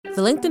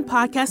The LinkedIn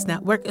Podcast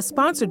Network is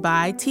sponsored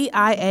by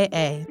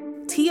TIAA.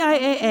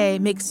 TIAA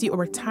makes you a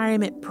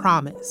retirement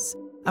promise,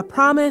 a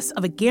promise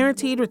of a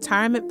guaranteed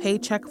retirement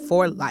paycheck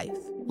for life.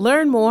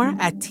 Learn more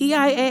at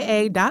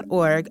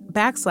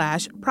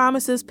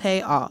TIAA.org/promises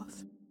pay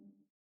off.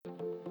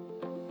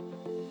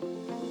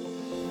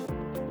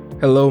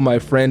 Hello, my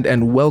friend,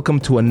 and welcome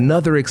to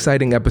another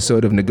exciting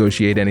episode of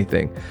Negotiate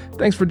Anything.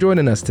 Thanks for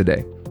joining us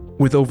today.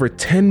 With over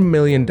 10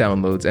 million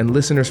downloads and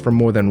listeners from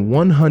more than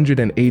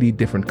 180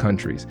 different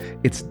countries,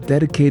 it's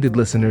dedicated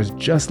listeners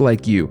just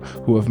like you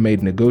who have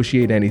made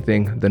Negotiate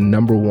Anything the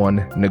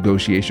 #1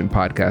 negotiation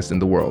podcast in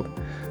the world.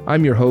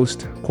 I'm your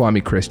host,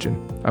 Kwame Christian.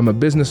 I'm a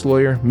business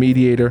lawyer,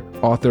 mediator,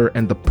 author,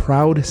 and the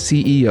proud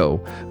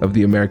CEO of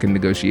the American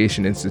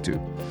Negotiation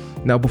Institute.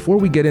 Now, before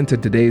we get into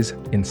today's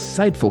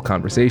insightful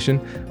conversation,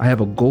 I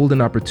have a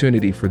golden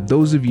opportunity for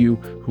those of you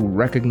who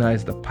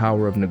recognize the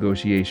power of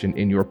negotiation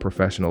in your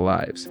professional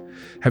lives.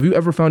 Have you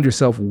ever found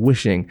yourself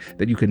wishing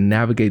that you could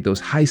navigate those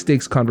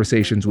high-stakes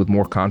conversations with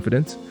more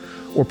confidence?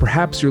 Or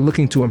perhaps you're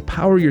looking to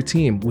empower your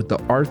team with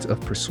the art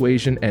of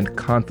persuasion and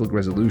conflict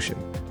resolution.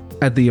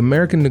 At the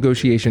American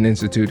Negotiation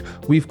Institute,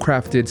 we've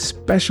crafted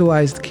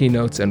specialized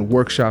keynotes and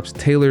workshops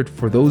tailored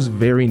for those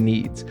very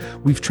needs.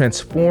 We've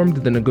transformed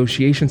the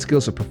negotiation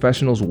skills of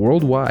professionals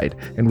worldwide,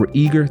 and we're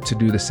eager to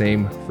do the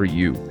same for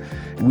you.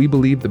 We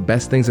believe the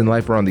best things in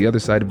life are on the other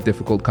side of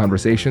difficult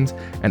conversations,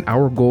 and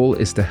our goal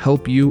is to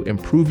help you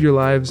improve your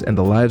lives and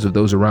the lives of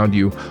those around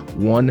you,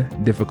 one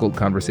difficult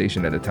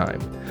conversation at a time.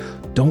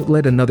 Don't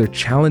let another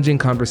challenging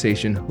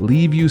conversation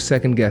leave you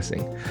second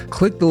guessing.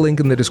 Click the link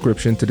in the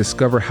description to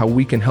discover how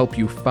we can help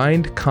you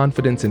find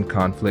confidence in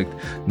conflict,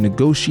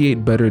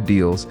 negotiate better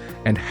deals,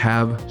 and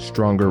have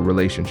stronger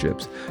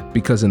relationships.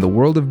 Because in the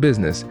world of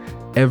business,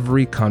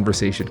 every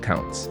conversation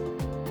counts.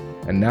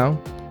 And now,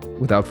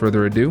 without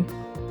further ado,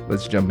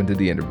 let's jump into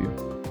the interview.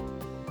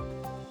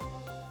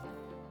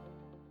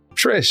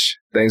 Trish,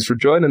 thanks for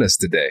joining us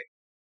today.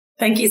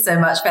 Thank you so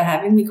much for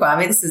having me,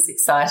 Kwame. This is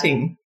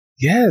exciting.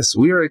 Yes,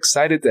 we are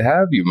excited to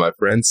have you, my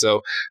friend.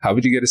 So how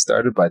would you get us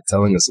started by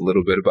telling us a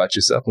little bit about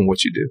yourself and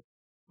what you do?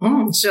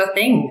 Sure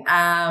thing.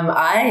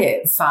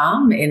 I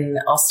farm in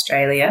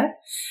Australia,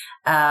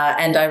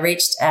 and I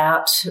reached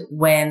out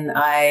when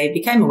I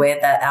became aware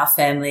that our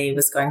family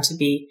was going to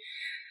be,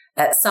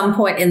 at some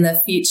point in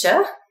the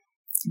future,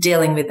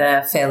 dealing with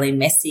a fairly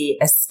messy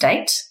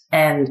estate.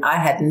 And I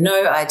had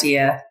no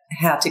idea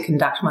how to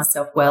conduct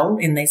myself well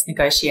in these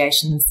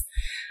negotiations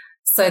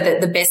so that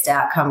the best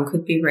outcome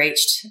could be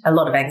reached. A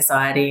lot of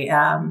anxiety,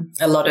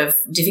 a lot of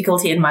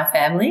difficulty in my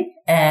family,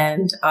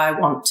 and I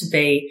want to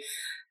be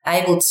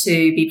able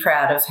to be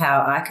proud of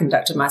how I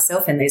conducted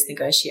myself in these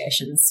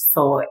negotiations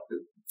for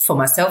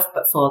myself,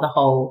 but for the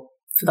whole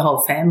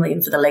family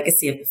and for the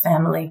legacy of the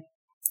family.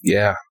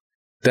 Yeah,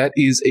 that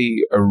is a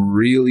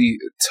really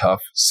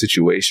tough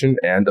situation,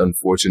 and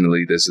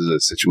unfortunately, this is a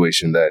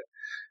situation that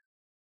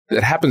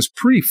happens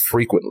pretty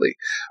frequently,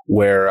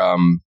 where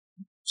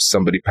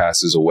somebody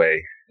passes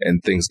away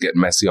and things get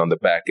messy on the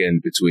back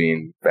end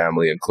between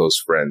family and close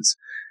friends.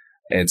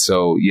 And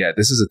so, yeah,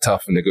 this is a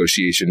tough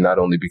negotiation, not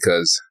only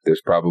because there's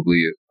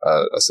probably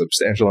a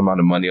substantial amount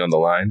of money on the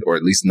line, or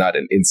at least not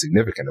an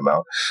insignificant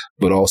amount,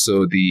 but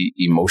also the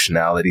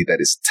emotionality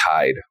that is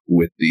tied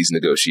with these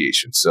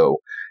negotiations.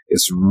 So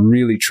it's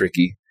really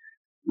tricky,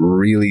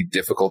 really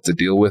difficult to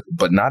deal with,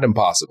 but not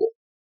impossible.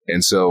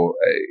 And so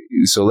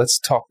let's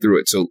talk through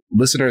it. So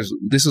listeners,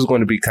 this is going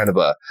to be kind of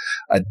a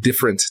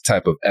different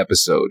type of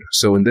episode.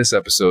 So in this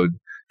episode,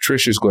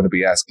 Trish is going to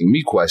be asking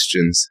me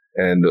questions,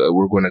 and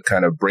we're going to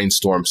kind of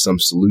brainstorm some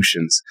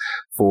solutions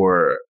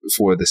for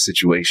the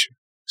situation.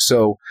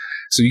 So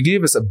you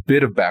gave us a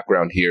bit of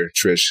background here,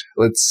 Trish.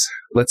 Let's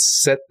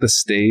set the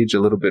stage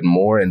a little bit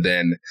more, and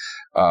then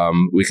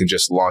we can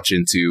just launch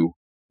into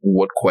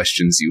what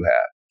questions you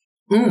have.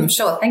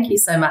 Sure. Thank you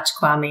so much,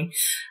 Kwame.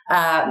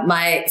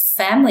 My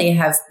family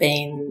have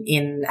been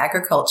in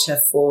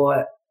agriculture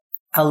for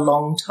a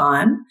long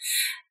time,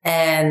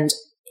 and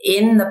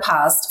in the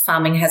past,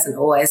 farming hasn't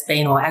always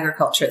been, or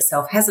agriculture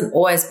itself hasn't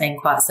always been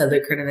quite so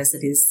lucrative as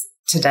it is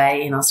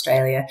today in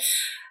Australia.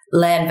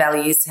 Land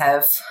values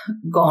have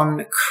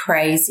gone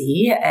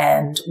crazy,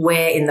 and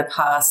where in the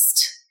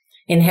past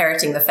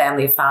inheriting the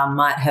family farm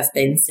might have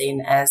been seen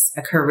as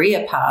a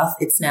career path,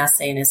 it's now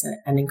seen as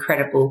an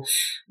incredible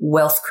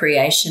wealth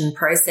creation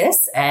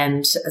process.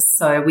 And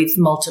so with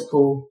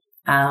multiple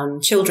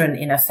children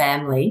in a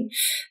family,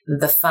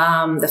 the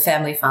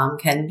family farm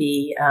can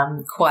be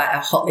quite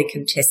a hotly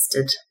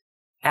contested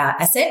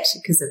asset,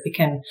 because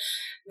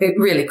it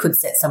really could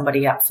set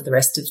somebody up for the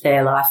rest of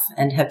their life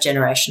and have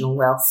generational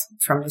wealth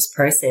from this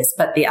process.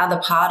 But the other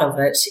part of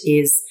it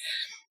is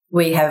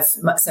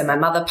my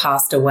mother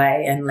passed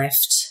away and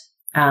left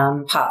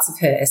parts of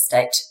her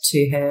estate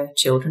to her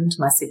children, to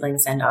my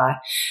siblings and I.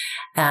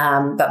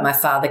 But my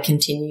father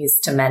continues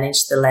to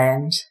manage the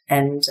land,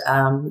 and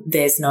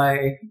there's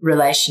no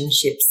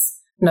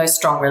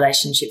strong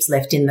relationships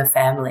left in the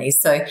family.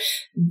 So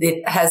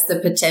it has the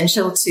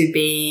potential to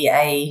be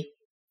a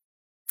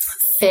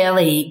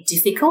fairly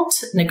difficult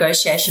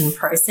negotiation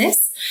process.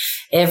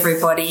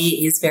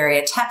 Everybody is very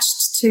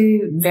attached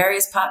to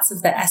various parts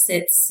of the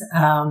assets.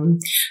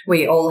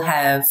 We all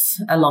have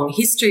a long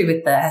history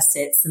with the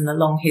assets and a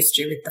long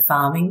history with the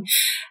farming.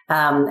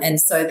 And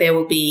so there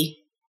will be,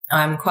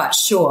 I'm quite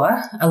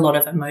sure, a lot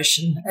of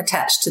emotion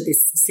attached to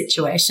this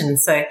situation.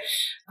 So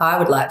I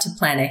would like to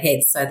plan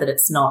ahead so that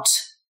it's not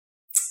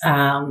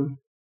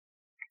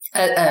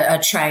a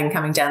train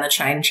coming down the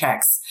train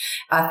tracks.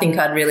 I think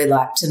I'd really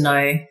like to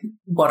know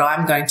what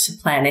I'm going to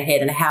plan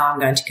ahead and how I'm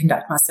going to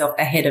conduct myself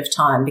ahead of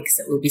time, because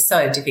it will be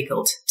so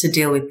difficult to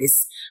deal with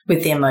this,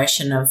 with the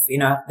emotion of, you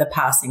know, the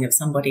passing of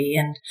somebody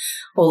and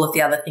all of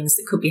the other things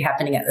that could be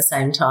happening at the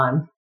same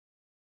time.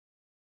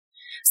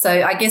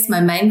 So I guess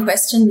my main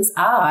questions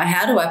are,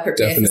 how do I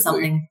prepare for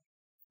something?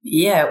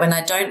 Yeah, when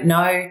I don't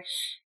know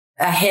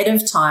ahead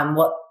of time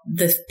what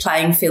the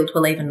playing field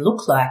will even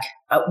look like.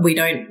 We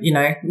don't, you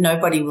know,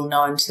 nobody will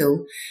know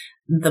until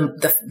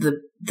the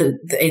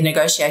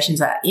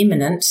negotiations are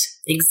imminent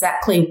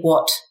exactly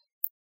what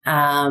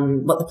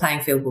the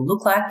playing field will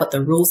look like, what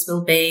the rules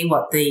will be,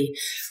 what the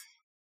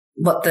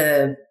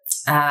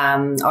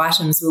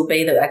items will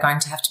be that are going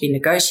to have to be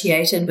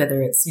negotiated,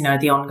 whether it's, you know,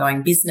 the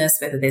ongoing business,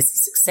 whether there's a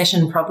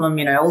succession problem,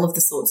 you know, all of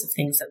the sorts of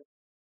things that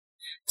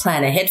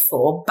plan ahead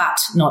for, but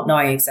not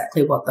knowing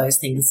exactly what those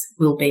things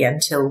will be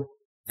until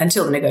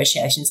the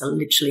negotiations are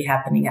literally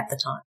happening at the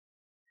time.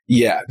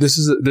 Yeah, this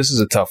is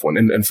a tough one.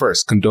 And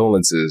first,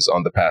 condolences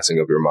on the passing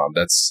of your mom.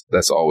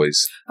 That's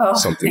always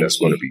something that's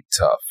going to be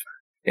tough.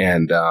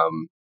 And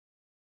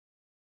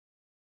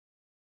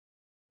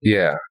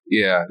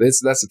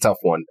that's a tough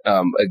one.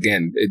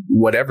 Again,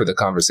 whatever the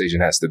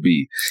conversation has to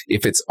be,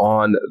 if it's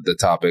on the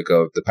topic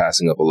of the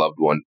passing of a loved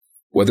one,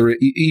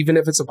 even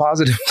if it's a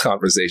positive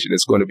conversation,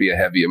 it's going to be a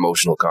heavy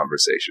emotional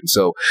conversation.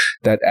 So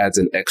that adds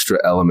an extra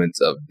element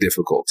of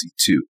difficulty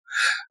too.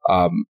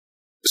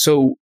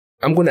 So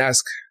I'm going to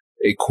ask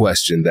a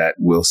question that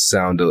will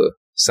sound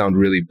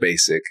really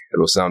basic. It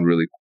will sound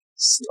really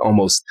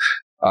almost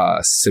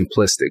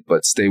simplistic,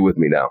 but stay with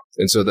me now.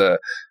 And so the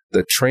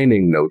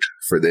training note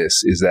for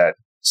this is that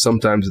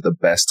sometimes the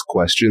best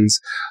questions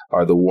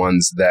are the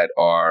ones that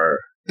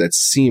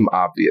seem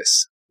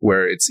obvious,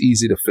 where it's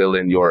easy to fill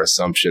in your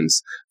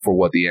assumptions for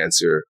what the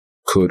answer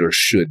could or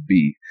should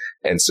be.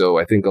 And so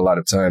I think a lot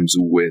of times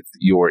with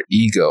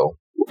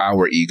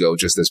our ego,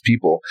 just as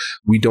people,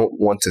 we don't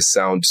want to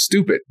sound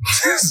stupid.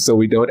 So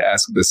we don't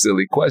ask the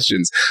silly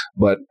questions.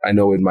 But I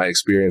know in my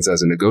experience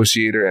as a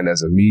negotiator and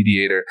as a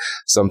mediator,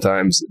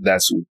 sometimes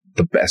those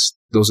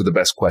are the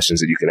best questions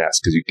that you can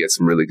ask because you get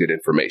some really good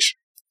information.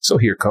 So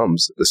here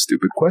comes the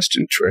stupid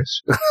question,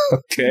 Trish.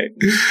 Okay.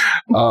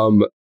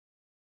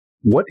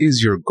 What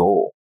is your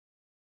goal?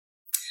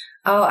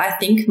 Oh, I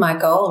think my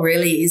goal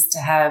really is to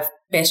have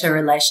better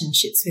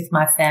relationships with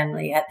my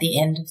family at the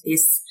end of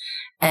this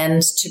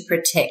and to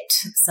protect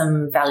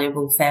some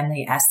valuable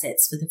family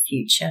assets for the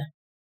future.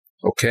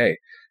 Okay.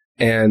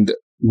 And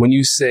when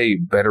you say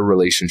better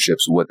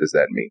relationships, what does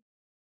that mean?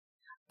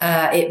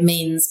 It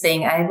means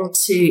being able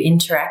to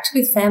interact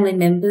with family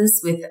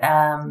members with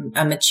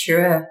a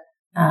mature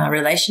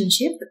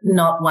relationship,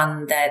 not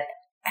one that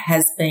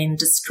has been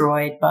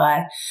destroyed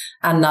by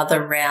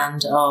another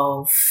round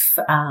of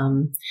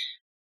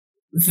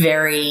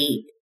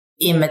very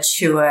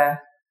immature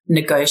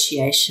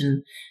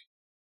negotiation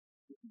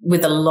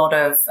with a lot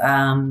of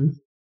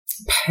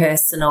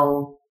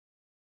personal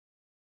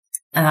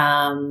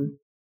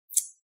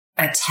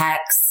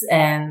attacks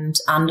and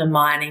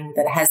undermining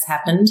that has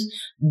happened.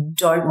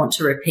 Don't want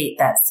to repeat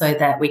that, so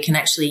that we can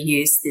actually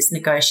use this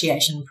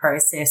negotiation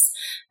process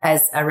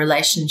as a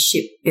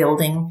relationship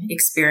building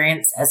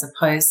experience as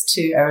opposed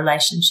to a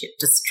relationship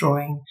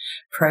destroying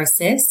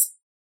process.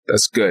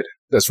 That's good.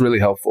 That's really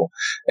helpful.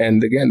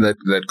 And again,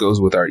 that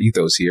goes with our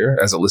ethos here.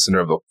 As a listener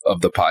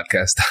of the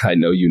podcast, I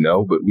know you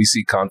know, but we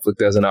see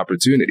conflict as an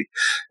opportunity.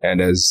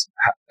 And as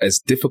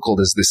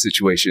difficult as this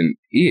situation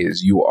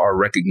is, you are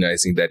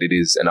recognizing that it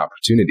is an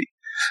opportunity.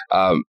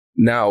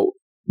 Now,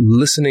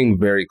 listening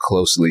very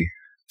closely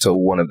to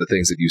one of the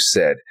things that you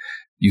said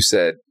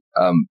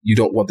you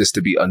don't want this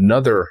to be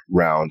another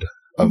round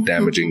of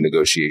damaging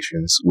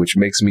negotiations, which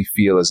makes me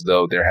feel as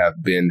though there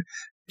have been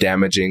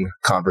damaging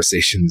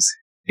conversations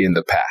in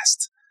the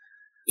past.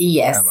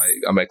 Yes.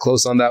 Am I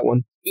close on that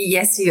one?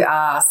 Yes, you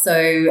are.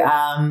 So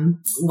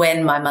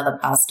when my mother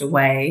passed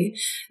away,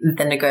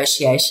 the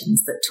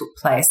negotiations that took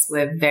place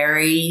were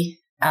very,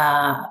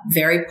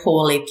 very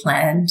poorly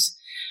planned.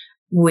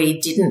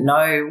 We didn't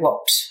know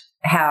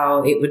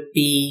how it would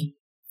be,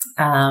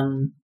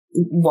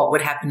 what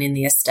would happen in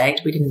the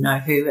estate. We didn't know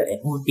who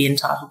would be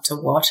entitled to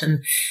what.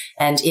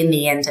 And in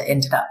the end, it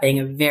ended up being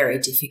a very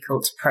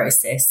difficult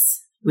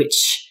process,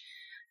 which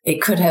it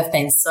could have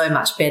been so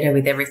much better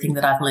with everything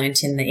that I've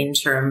learned in the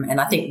interim. And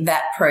I think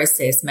that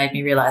process made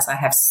me realize I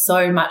have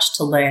so much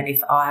to learn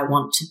if I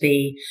want to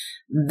be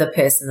the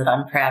person that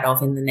I'm proud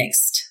of in the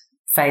next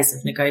phase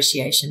of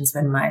negotiations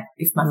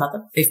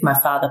if my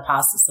father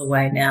passes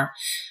away now,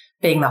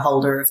 being the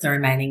holder of the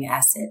remaining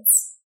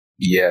assets.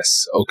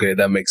 Yes. Okay.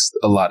 That makes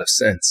a lot of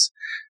sense.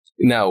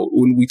 Now,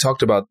 when we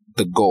talked about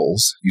the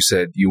goals, you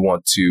said you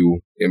want to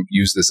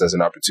use this as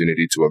an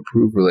opportunity to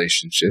improve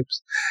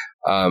relationships.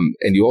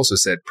 And you also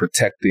said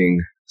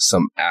protecting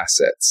some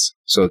assets.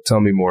 So tell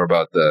me more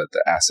about the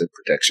asset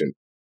protection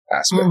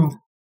aspect.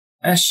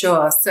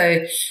 Sure.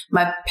 So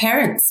my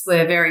parents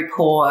were very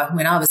poor.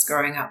 When I was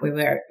growing up, we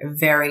were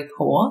very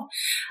poor,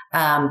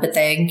 but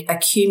they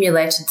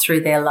accumulated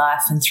through their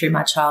life and through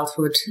my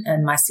childhood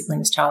and my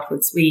siblings'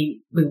 childhoods.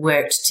 We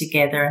worked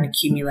together and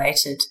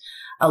accumulated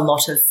a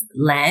lot of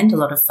land, a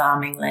lot of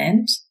farming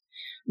land,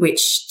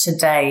 which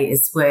today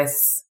is worth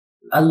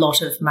a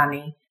lot of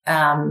money.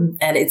 And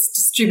it's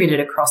distributed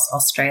across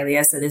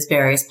Australia. So there's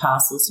various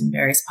parcels in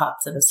various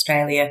parts of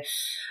Australia.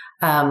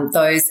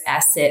 Those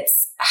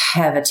assets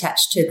have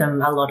attached to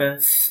them a lot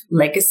of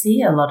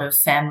legacy, a lot of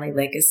family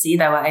legacy.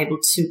 They were able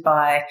to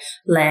buy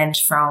land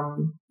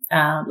from,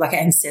 like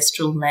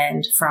ancestral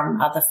land from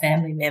other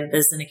family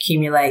members and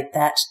accumulate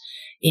that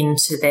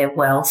into their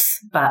wealth.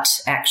 But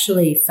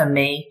actually for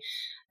me,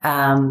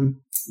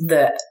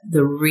 the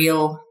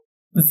real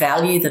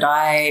value that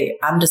I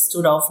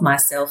understood of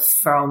myself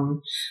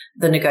from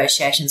the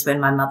negotiations when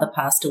my mother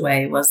passed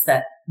away was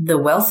that the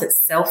wealth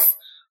itself,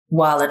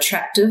 while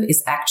attractive,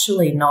 is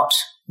actually not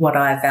what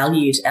I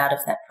valued out of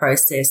that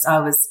process. I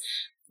was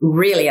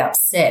really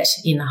upset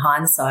in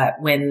hindsight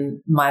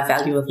when my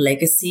value of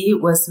legacy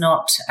was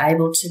not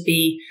able to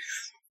be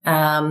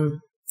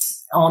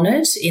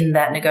honoured in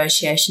that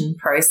negotiation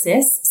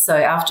process. So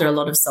after a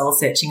lot of soul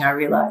searching, I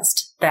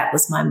realised that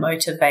was my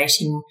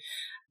motivating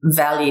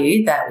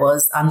value that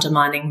was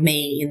undermining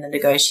me in the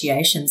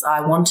negotiations. I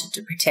wanted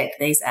to protect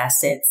these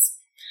assets,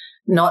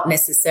 not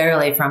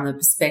necessarily from the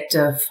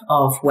perspective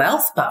of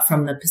wealth, but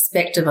from the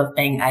perspective of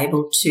being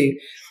able to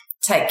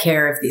take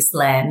care of this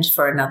land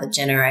for another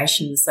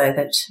generation so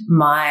that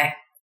my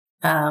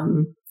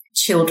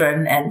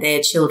children and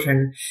their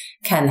children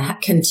can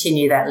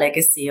continue that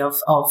legacy of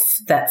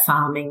that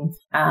farming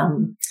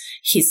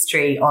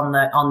history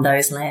on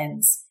those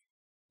lands.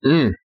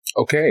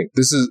 Okay,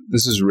 this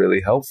is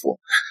really helpful.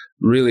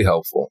 Really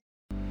helpful.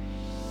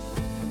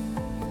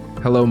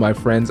 Hello, my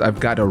friends. I've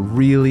got a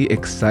really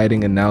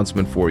exciting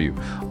announcement for you.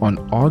 On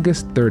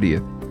August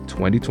 30th,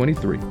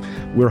 2023,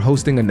 we're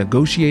hosting a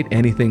Negotiate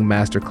Anything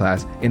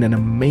Masterclass in an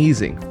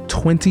amazing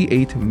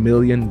 $28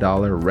 million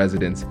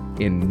residence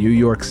in New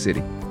York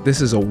City. This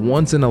is a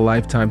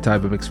once-in-a-lifetime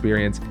type of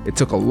experience. It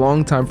took a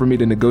long time for me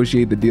to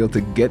negotiate the deal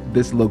to get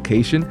this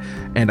location,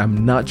 and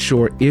I'm not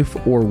sure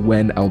if or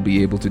when I'll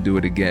be able to do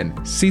it again.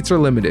 Seats are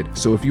limited,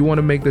 so if you want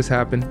to make this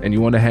happen and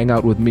you want to hang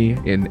out with me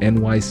in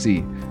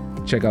NYC,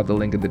 check out the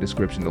link in the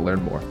description to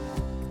learn more.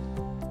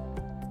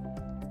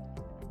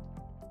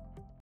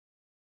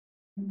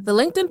 The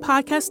LinkedIn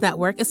Podcast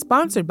Network is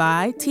sponsored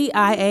by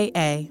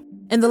TIAA.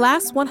 In the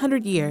last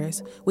 100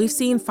 years, we've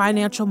seen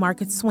financial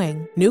markets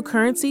swing, new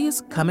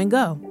currencies come and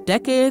go,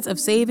 decades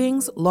of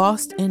savings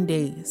lost in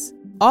days,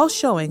 all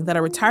showing that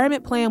a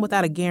retirement plan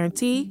without a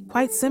guarantee,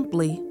 quite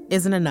simply,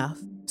 isn't enough.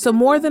 So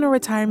more than a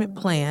retirement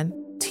plan,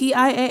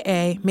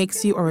 TIAA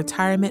makes you a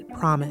retirement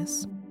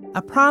promise.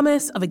 A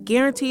promise of a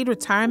guaranteed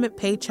retirement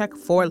paycheck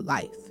for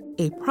life.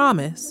 A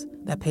promise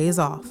that pays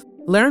off.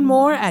 Learn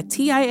more at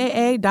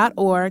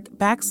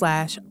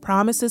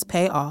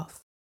TIAA.org/promisespayoff.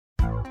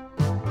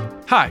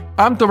 Hi,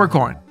 I'm Tomer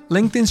Cohen,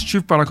 LinkedIn's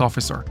Chief Product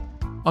Officer.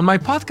 On my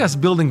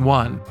podcast, Building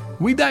One,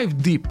 we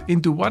dive deep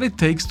into what it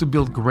takes to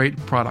build great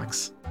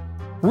products.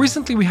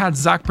 Recently, we had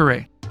Zach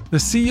Perret, the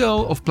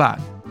CEO of Plaid,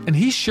 and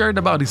he shared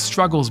about his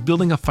struggles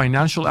building a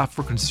financial app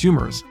for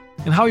consumers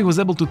and how he was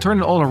able to turn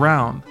it all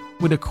around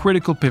with a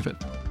critical pivot.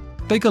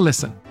 Take a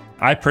listen.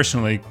 I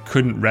personally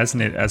couldn't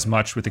resonate as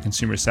much with the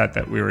consumer set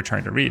that we were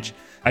trying to reach.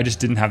 I just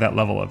didn't have that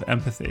level of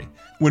empathy.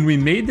 When we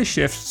made the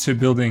shift to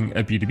building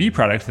a B2B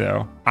product,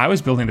 though, I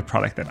was building the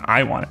product that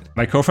I wanted.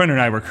 My co-founder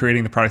and I were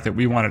creating the product that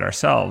we wanted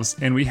ourselves,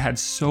 and we had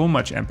so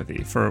much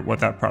empathy for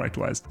what that product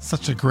was.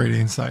 Such a great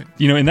insight.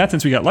 In that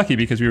sense, we got lucky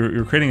because we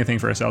were creating a thing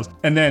for ourselves.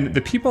 And then the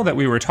people that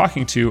we were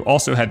talking to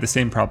also had the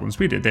same problems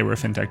we did. They were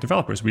fintech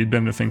developers. We'd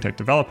been a fintech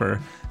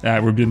developer.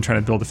 We've been trying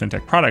to build a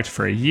fintech product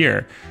for a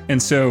year.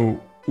 And so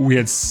we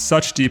had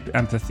such deep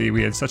empathy.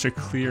 We had such a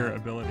clear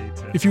ability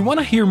to... If you want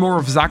to hear more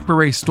of Zach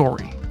Perret's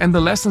story and the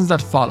lessons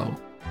that follow,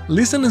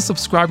 listen and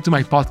subscribe to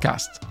my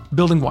podcast,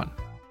 Building One.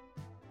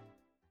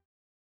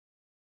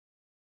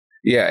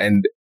 Yeah,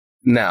 and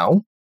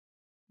now,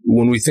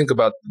 when we think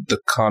about the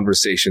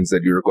conversations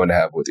that you're going to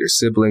have with your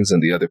siblings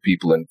and the other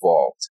people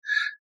involved,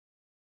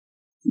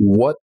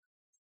 what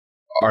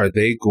are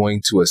they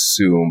going to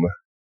assume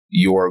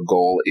your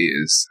goal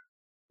is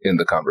in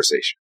the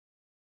conversation?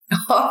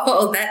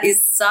 Oh, that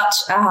is such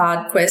a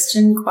hard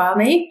question,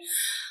 Kwame.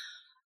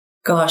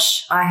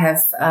 Gosh, I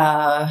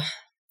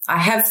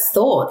have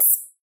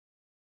thoughts,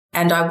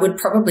 and I would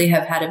probably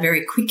have had a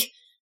very quick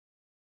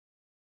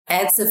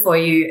answer for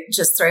you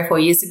just 3 or 4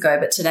 years ago.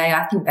 But today,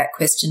 I think that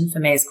question for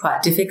me is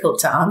quite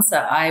difficult to answer.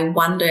 I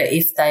wonder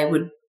if they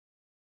would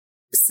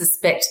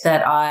suspect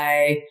that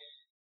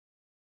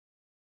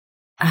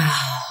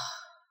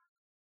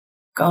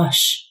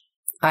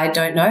I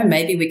don't know.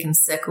 Maybe we can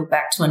circle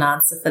back to an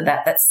answer for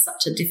that. That's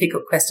such a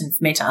difficult question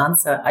for me to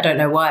answer. I don't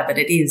know why, but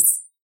it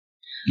is.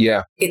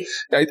 Yeah.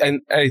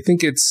 I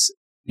think it's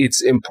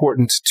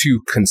important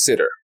to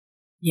consider.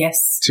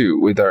 Yes. Too,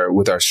 with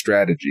our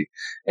strategy.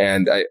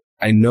 And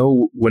I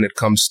know when it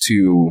comes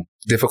to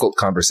difficult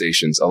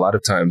conversations, a lot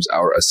of times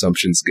our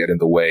assumptions get in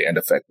the way and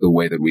affect the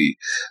way that we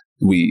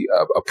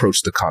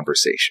approach the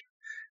conversation.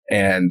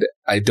 And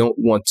I don't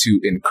want to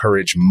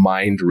encourage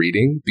mind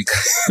reading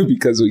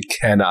because we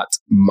cannot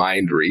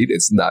mind read.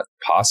 It's not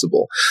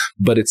possible,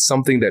 but it's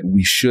something that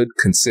we should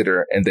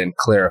consider and then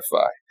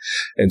clarify.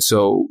 And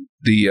so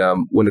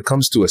when it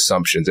comes to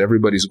assumptions,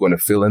 everybody's going to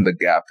fill in the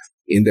gap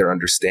in their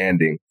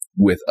understanding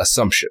with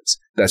assumptions.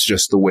 That's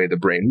just the way the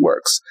brain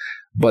works.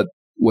 But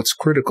what's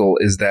critical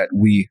is that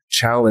we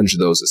challenge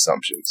those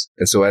assumptions.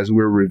 And so as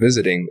we're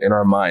revisiting in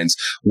our minds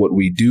what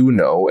we do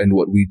know and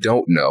what we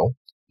don't know,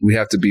 we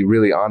have to be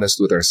really honest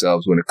with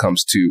ourselves when it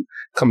comes to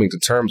coming to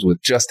terms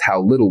with just how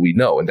little we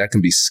know. And that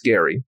can be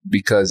scary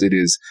because it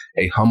is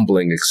a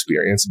humbling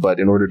experience. But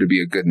in order to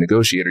be a good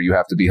negotiator, you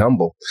have to be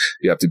humble.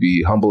 You have to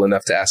be humble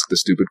enough to ask the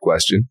stupid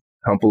question,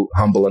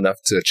 humble enough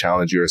to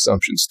challenge your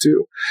assumptions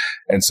too.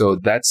 And so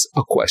that's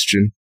a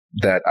question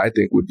that I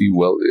think would be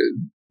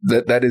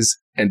that is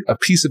a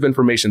piece of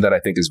information that I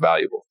think is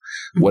valuable.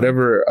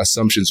 Whatever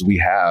assumptions we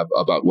have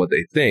about what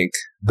they think,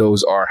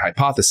 those are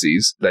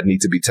hypotheses that need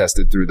to be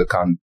tested through the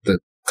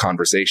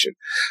conversation.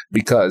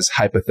 Because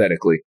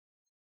hypothetically,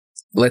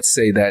 let's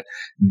say that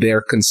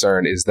their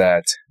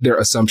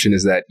assumption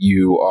is that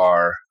you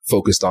are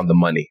focused on the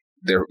money,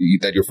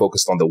 that you're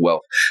focused on the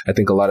wealth. I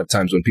think a lot of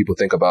times when people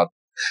think about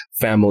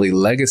family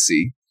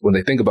legacy,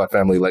 they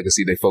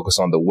focus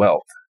on the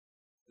wealth.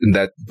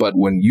 But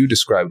when you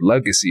described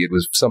legacy, it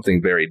was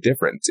something very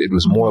different. It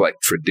was more like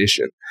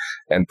tradition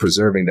and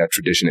preserving that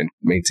tradition and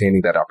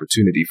maintaining that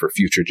opportunity for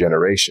future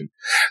generations,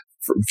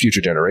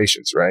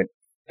 right?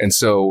 And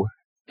so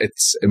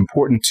it's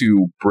important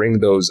to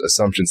bring those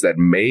assumptions that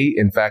may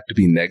in fact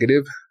be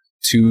negative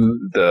to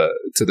the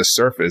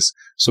surface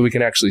so we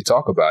can actually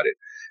talk about it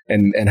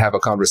and have a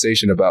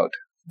conversation about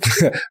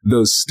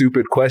those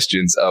stupid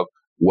questions of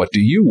what do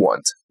you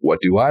want?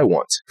 What do I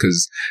want?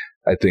 Because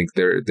I think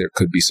there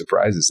could be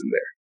surprises in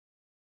there.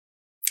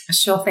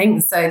 Sure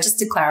thing. So just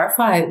to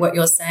clarify what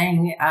you're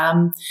saying,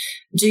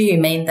 do you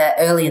mean that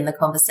early in the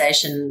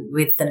conversation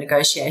with the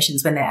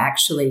negotiations when they're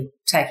actually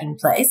taking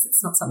place?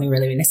 It's not something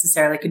really we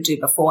necessarily could do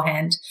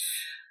beforehand.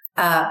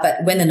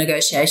 But when the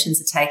negotiations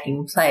are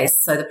taking place,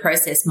 so the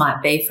process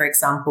might be, for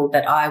example,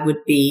 that I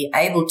would be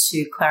able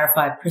to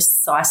clarify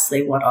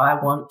precisely what I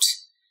want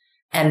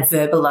and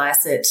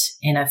verbalize it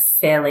in a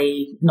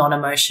fairly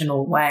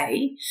non-emotional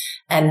way,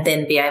 and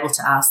then be able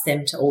to ask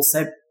them to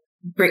also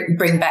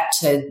bring back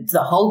to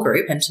the whole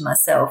group and to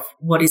myself,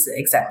 what is it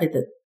exactly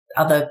that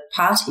other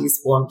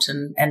parties want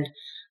and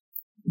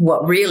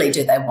what really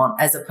do they want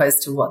as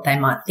opposed to what they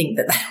might think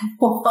that they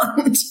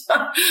want.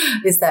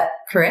 Is that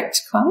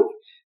correct, Kwame?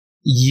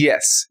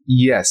 Yes.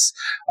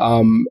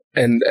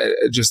 And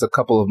just a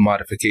couple of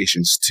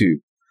modifications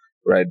too.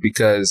 Right.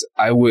 Because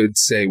I would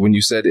say when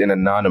you said in a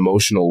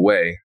non-emotional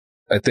way,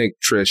 I think,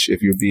 Trish,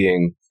 if you're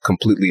being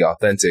completely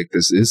authentic,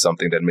 this is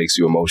something that makes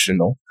you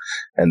emotional.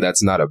 And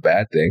that's not a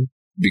bad thing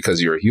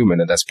because you're a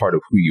human and that's part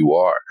of who you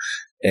are.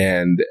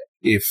 And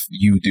if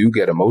you do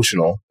get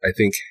emotional, I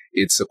think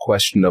it's a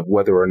question of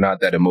whether or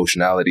not that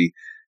emotionality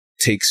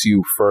takes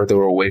you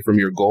further away from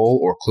your goal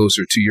or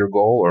closer to your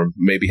goal or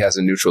maybe has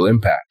a neutral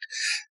impact.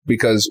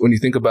 Because when you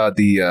think about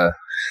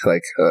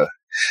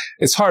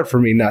it's hard for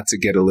me not to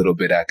get a little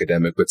bit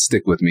academic, but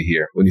stick with me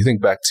here. When you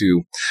think back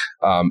to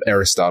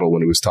Aristotle,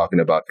 when he was talking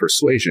about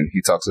persuasion, he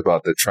talks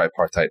about the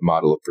tripartite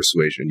model of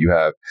persuasion. You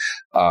have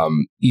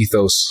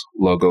ethos,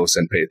 logos,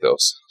 and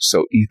pathos.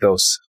 So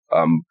ethos,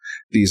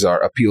 these are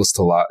appeals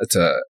to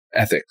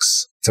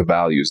ethics, to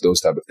values,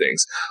 those type of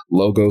things.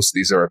 Logos,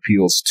 these are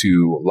appeals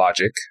to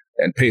logic.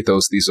 And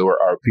pathos, these are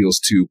appeals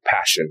to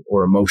passion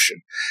or emotion.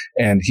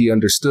 And he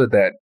understood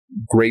that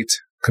great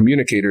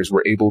communicators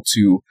were able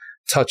to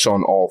touch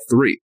on all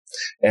three.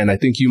 And I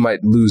think you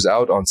might lose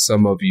out on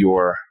some of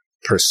your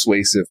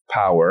persuasive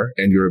power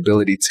and your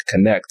ability to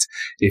connect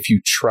if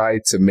you try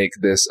to make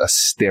this a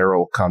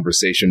sterile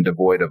conversation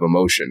devoid of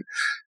emotion.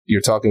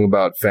 You're talking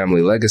about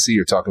family legacy.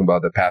 You're talking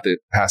about the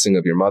passing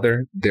of your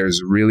mother.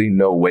 There's really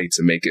no way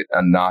to make it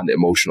a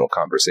non-emotional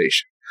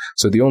conversation.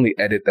 So the only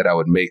edit that I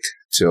would make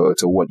to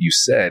what you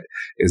said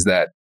is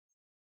that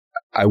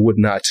I would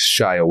not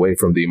shy away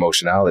from the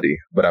emotionality,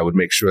 but I would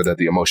make sure that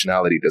the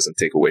emotionality doesn't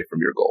take away from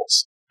your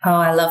goals. Oh,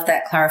 I love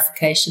that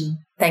clarification.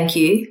 Thank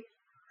you.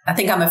 I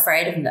think I'm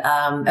afraid of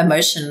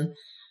emotion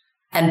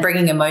and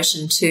bringing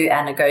emotion to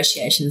our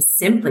negotiations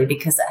simply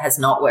because it has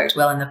not worked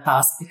well in the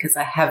past because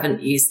I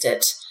haven't used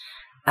it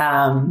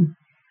and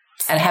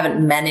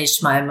haven't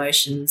managed my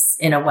emotions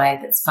in a way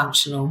that's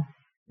functional.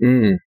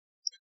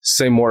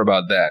 Say more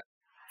about that.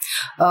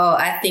 Oh,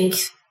 I think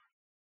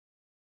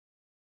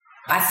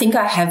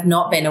I have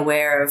not been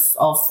aware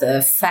of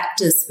the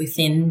factors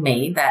within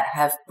me that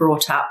have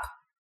brought up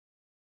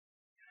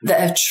that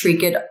have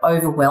triggered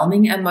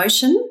overwhelming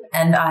emotion,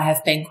 and I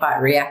have been quite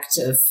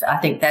reactive. I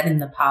think that in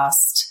the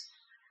past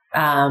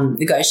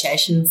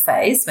negotiation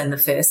phase, when the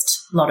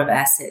first lot of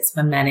assets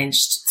were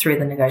managed through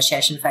the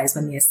negotiation phase,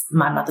 when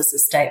my mother's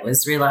estate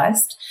was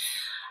realised,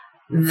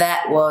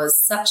 that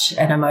was such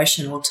an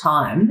emotional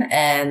time.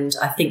 And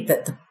I think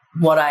that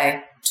what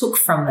I took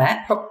from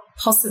that,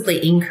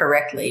 possibly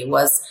incorrectly,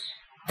 was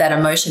that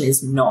emotion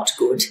is not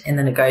good in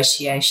the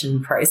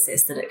negotiation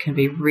process, that it can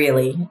be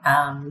really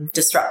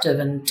disruptive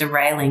and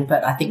derailing.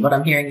 But I think what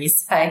I'm hearing you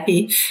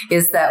say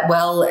is that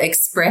well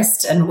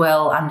expressed and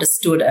well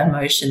understood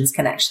emotions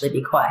can actually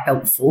be quite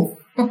helpful.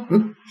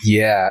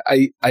 Yeah,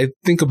 I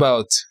think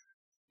about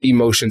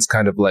emotions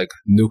kind of like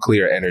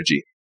nuclear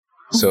energy.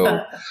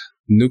 So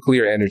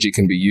nuclear energy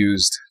can be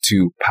used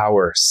to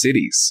power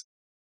cities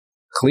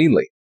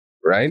cleanly,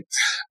 right?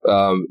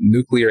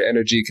 Nuclear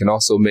energy can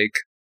also make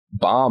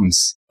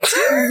bombs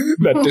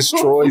that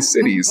destroy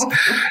cities.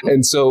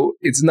 And so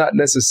it's not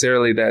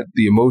necessarily that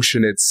the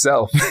emotion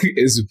itself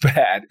is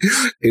bad.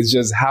 It's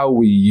just how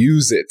we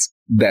use it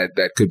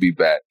that could be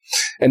bad.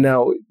 And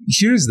now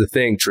here's the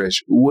thing, Trish.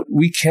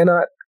 We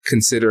cannot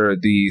consider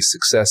the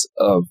success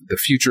of the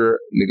future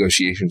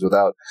negotiations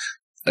without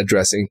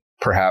addressing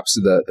perhaps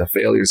the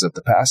failures of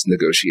the past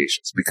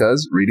negotiations.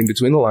 Because reading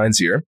between the lines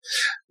here,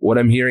 what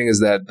I'm hearing is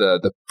that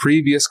the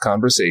previous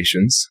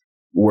conversations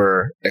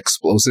were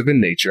explosive in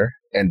nature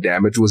and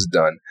damage was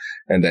done,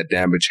 and that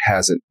damage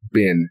hasn't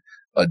been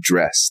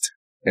addressed.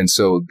 And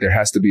so there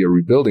has to be a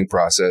rebuilding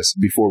process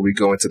before we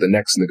go into the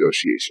next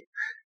negotiation.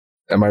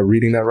 Am I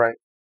reading that right?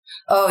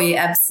 Oh,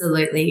 yeah,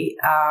 absolutely.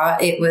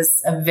 It was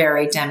a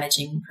very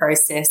damaging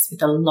process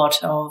with a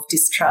lot of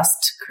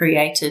distrust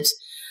created.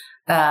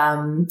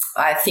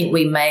 I think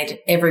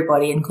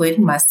everybody,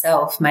 including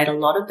myself, made a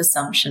lot of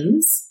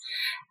assumptions,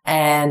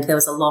 and there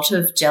was a lot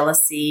of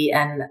jealousy,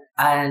 and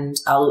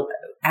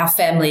our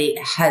family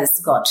has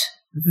got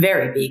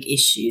very big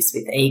issues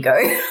with ego.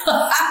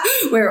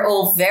 We're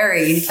all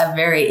very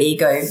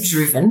ego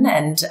driven,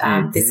 and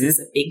this is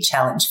a big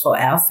challenge for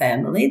our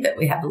family, that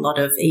we have a lot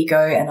of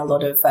ego and a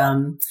lot of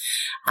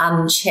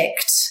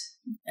unchecked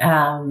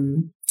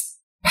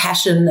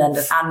passion and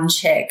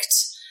unchecked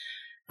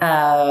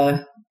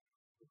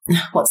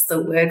what's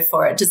the word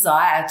for it?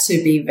 Desire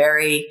to be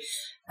very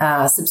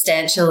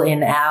substantial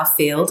in our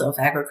field of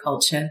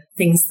agriculture,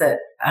 things that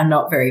are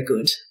not very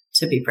good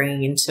to be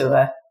bringing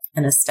into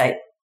an estate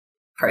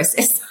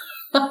process.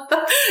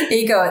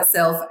 Ego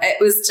itself, it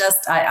was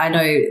just, I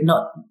know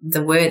not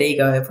the word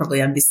ego,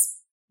 probably I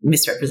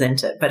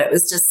misrepresent it, but it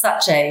was just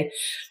such an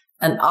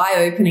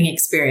eye-opening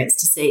experience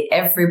to see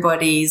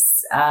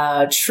everybody's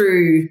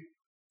true,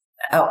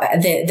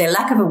 their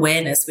lack of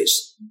awareness, which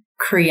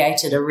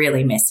created a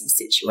really messy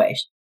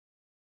situation.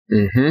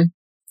 Mm-hmm.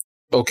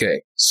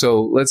 Okay, so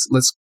let's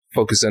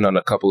focus in on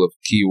a couple of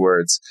key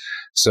words.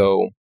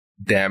 So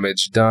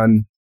damage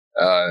done.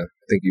 I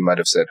think you might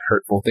have said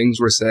hurtful things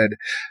were said.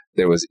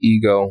 There was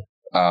ego,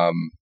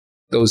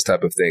 those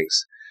type of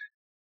things.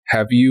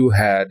 Have you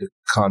had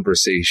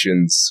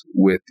conversations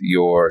with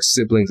your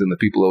siblings and the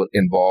people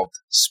involved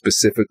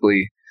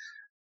specifically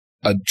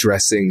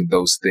addressing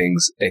those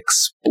things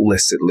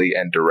explicitly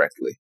and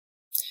directly?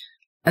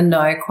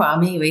 No,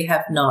 Kwame, we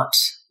have not.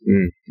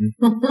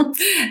 Mm-hmm.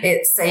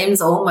 It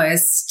seems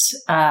almost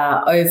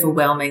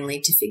overwhelmingly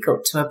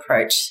difficult to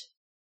approach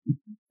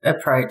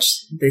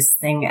this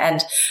thing.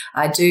 And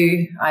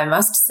I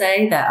must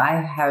say that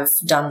I have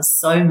done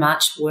so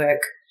much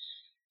work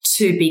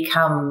to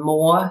become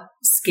more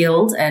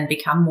skilled and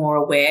become more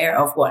aware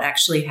of what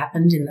actually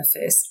happened in the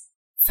first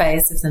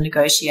phase of the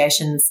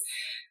negotiations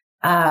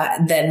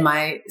than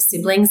my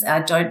siblings. I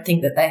don't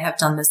think that they have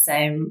done the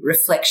same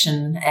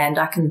reflection, and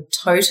I can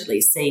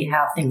totally see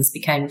how things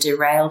became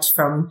derailed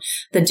from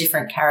the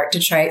different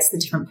character traits, the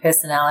different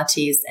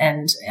personalities,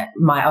 and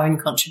my own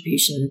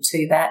contribution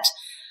to that.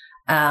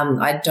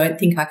 I don't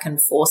think I can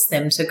force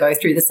them to go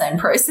through the same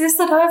process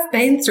that I've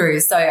been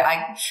through. So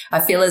I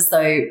feel as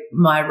though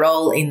my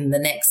role in the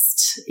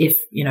next,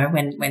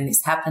 when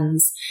this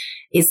happens,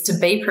 is to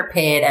be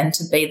prepared and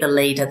to be the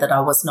leader that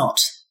I was not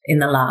in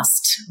the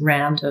last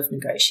round of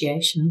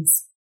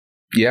negotiations.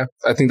 Yeah,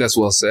 I think that's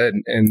well said.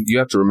 And you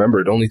have to remember,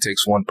 it only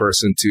takes one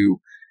person to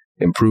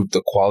improve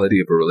the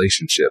quality of a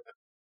relationship.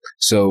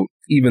 So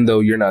even though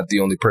you're not the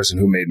only person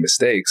who made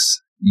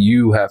mistakes,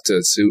 you have to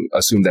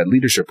assume that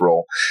leadership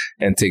role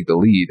and take the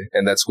lead.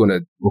 And that's going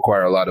to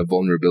require a lot of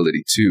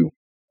vulnerability too.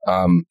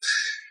 And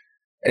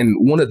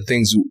one of the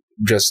things,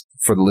 just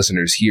for the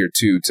listeners here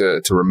too,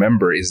 to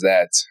remember is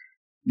that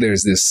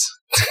there's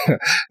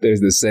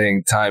this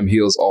saying, time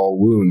heals all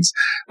wounds.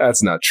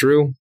 That's not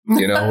true.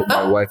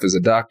 My wife is a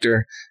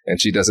doctor,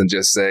 and she doesn't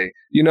just say,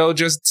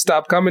 just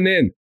stop coming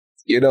in.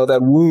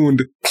 That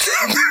wound,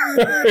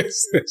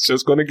 it's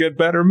just going to get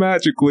better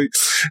magically.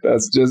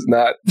 That's just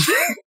not,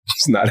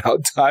 it's not how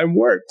time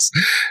works.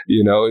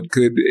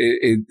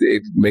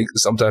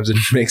 Sometimes it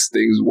makes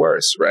things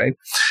worse, right?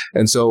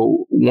 And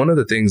so one of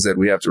the things that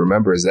we have to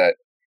remember is that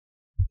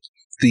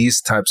these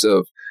types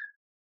of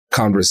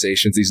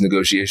conversations, these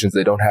negotiations,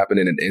 they don't happen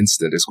in an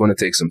instant. It's going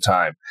to take some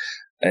time.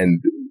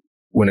 And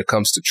when it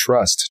comes to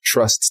trust,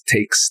 trust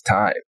takes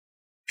time.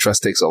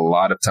 Trust takes a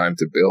lot of time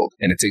to build,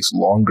 and it takes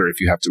longer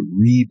if you have to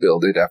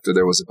rebuild it after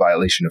there was a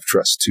violation of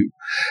trust too.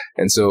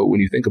 And so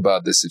when you think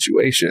about this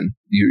situation,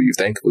 you're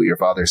thankful your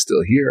father is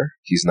still here.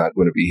 He's not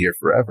going to be here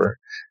forever.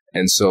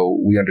 And so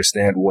we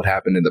understand what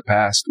happened in the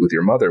past with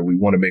your mother. We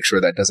want to make sure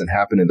that doesn't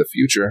happen in the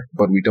future,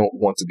 but we don't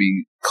want to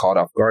be caught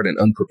off guard and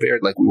unprepared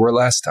like we were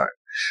last time.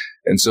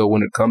 And so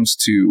when it comes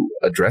to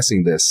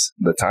addressing this,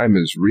 the time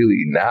is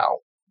really now,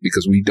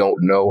 because we don't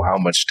know how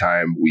much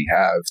time we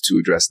have to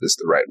address this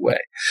the right way.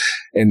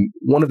 And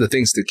one of the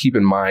things to keep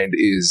in mind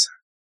is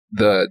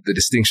the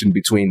distinction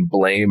between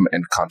blame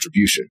and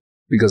contribution.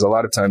 Because a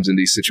lot of times in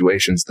these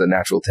situations, the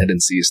natural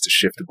tendency is to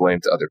shift the blame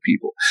to other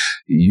people.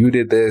 You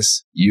did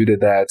this, you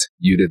did that,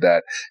 you did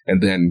that. And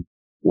then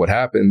what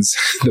happens?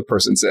 The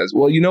person says,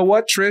 well, you know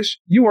what, Trish?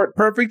 You weren't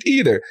perfect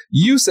either.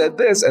 You said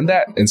this and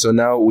that. And so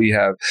now we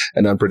have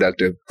an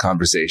unproductive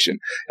conversation.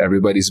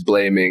 Everybody's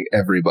blaming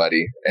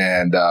everybody.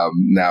 And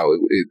now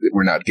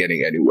we're not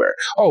getting anywhere.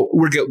 Oh,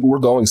 we're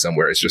going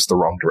somewhere. It's just the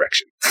wrong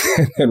direction.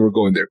 And we're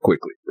going there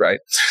quickly, right?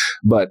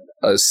 But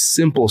a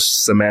simple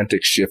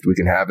semantic shift we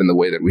can have in the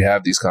way that we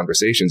have these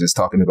conversations is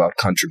talking about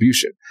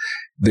contribution.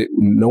 That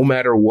no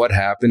matter what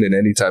happened in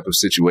any type of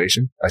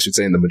situation, I should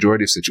say in the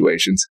majority of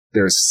situations,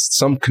 there's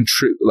some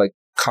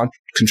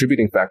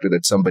contributing factor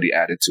that somebody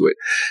added to it.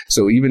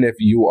 So even if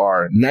you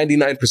are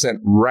 99%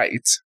 right, you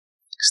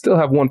still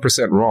have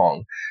 1%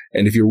 wrong.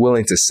 And if you're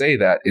willing to say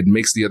that, it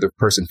makes the other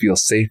person feel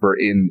safer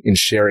in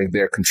sharing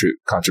their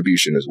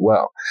contribution as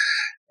well.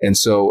 And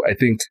so I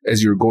think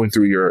as you're going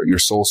through your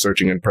soul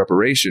searching and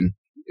preparation,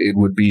 it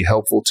would be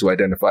helpful to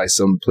identify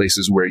some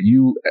places where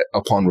you,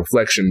 upon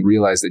reflection,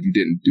 realize that you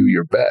didn't do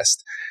your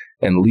best,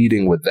 and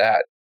leading with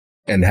that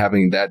and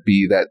having that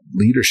be that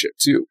leadership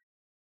too.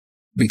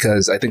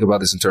 Because I think about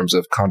this in terms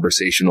of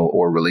conversational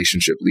or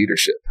relationship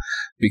leadership.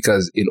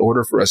 Because in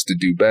order for us to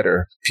do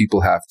better,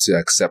 people have to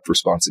accept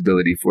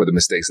responsibility for the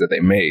mistakes that they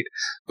made.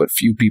 But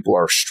few people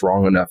are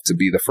strong enough to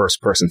be the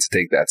first person to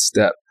take that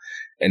step.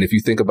 And if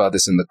you think about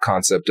this in the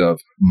concept of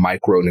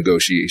micro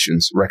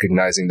negotiations,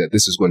 recognizing that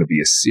this is going to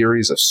be a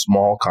series of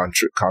small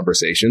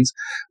conversations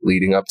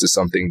leading up to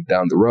something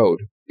down the road,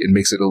 it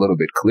makes it a little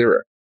bit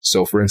clearer.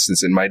 So for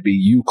instance, it might be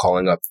you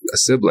calling up a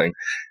sibling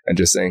and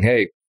just saying,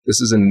 hey, this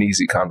isn't an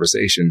easy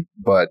conversation,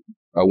 but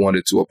I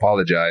wanted to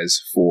apologize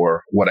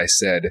for what I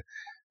said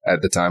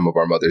at the time of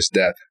our mother's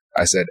death.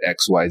 I said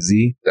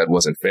XYZ, that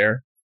wasn't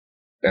fair.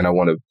 And I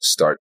want to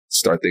start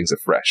things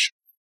afresh.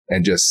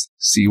 And just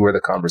see where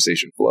the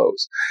conversation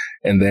flows.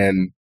 And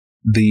then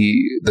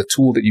the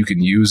tool that you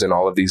can use in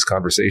all of these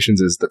conversations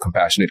is the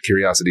compassionate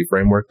curiosity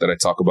framework that I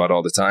talk about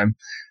all the time,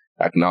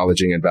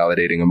 acknowledging and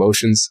validating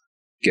emotions,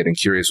 getting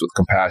curious with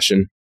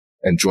compassion,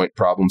 and joint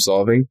problem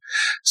solving.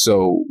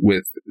 So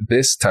with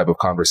this type of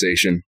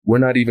conversation, we're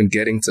not even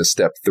getting to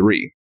step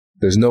 3.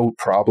 There's no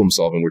problem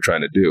solving we're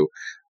trying to do.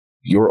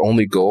 Your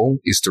only goal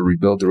is to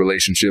rebuild the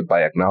relationship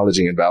by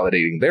acknowledging and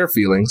validating their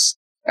feelings,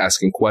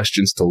 asking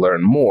questions to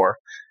learn more,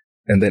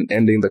 and then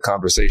ending the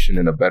conversation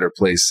in a better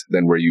place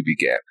than where you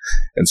began.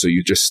 And so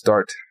you just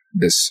start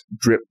this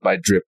drip by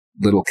drip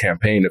little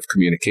campaign of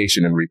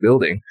communication and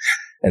rebuilding.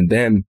 And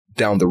then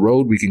down the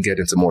road, we can get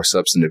into more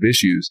substantive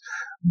issues,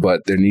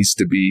 but there needs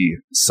to be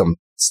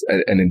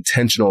an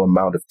intentional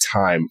amount of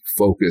time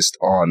focused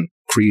on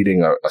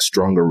creating a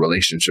stronger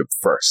relationship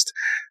first,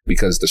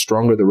 because the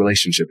stronger the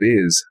relationship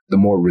is, the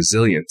more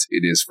resilient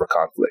it is for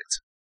conflict.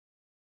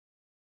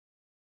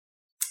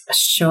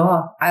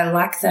 Sure. I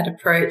like that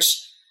approach.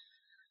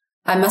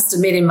 I must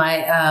admit, in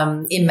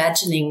my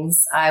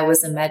imaginings, I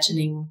was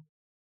imagining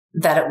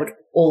that it would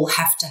all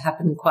have to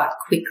happen quite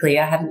quickly.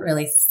 I hadn't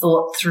really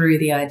thought through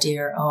the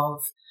idea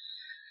of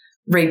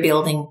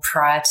rebuilding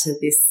prior to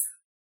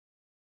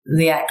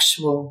the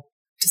actual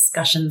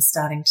discussion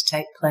starting to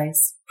take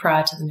place,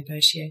 prior to the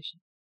negotiation.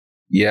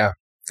 Yeah.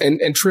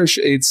 And Trish,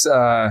 it's,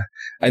 I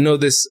know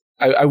this,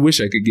 I wish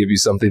I could give you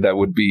something that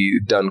would be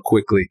done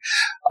quickly.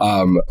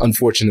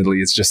 Unfortunately,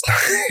 it's just,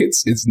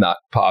 it's not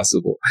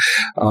possible.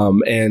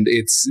 But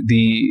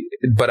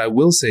I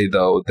will say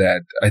though,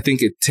 that I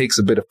think it takes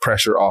a bit of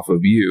pressure off of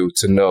you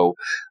to know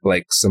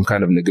like some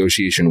kind of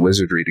negotiation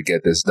wizardry to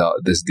get this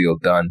deal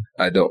done.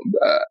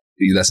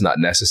 That's not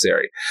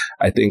necessary.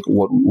 I think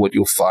what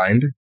you'll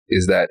find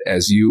is that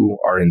as you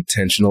are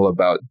intentional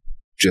about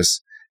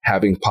just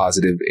having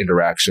positive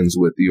interactions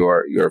with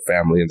your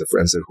family and the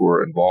friends who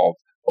are involved,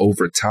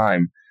 over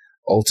time,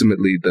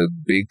 ultimately, the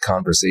big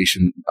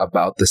conversation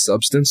about the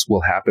substance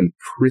will happen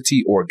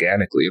pretty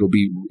organically.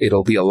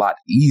 It'll be a lot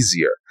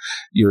easier.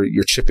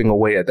 You're chipping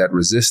away at that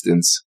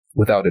resistance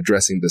without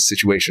addressing the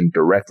situation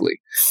directly,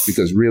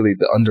 because really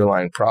the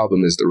underlying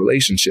problem is the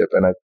relationship.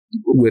 And I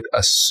would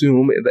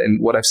assume,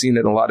 and what I've seen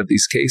in a lot of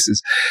these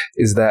cases,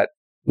 is that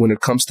when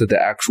it comes to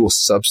the actual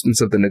substance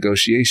of the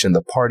negotiation,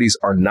 the parties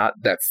are not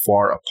that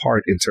far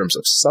apart in terms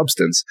of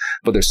substance,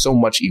 but there's so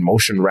much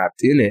emotion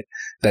wrapped in it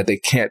that they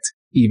can't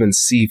even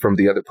see from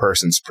the other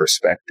person's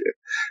perspective.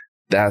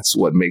 That's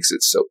what makes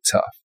it so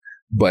tough.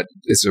 But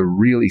it's a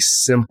really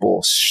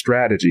simple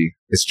strategy.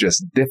 It's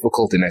just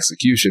difficult in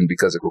execution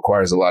because it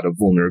requires a lot of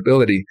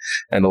vulnerability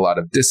and a lot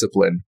of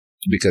discipline,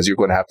 because you're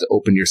going to have to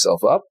open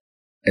yourself up.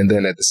 And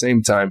then at the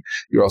same time,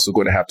 you're also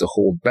going to have to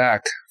hold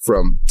back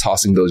from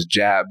tossing those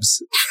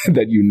jabs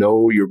that you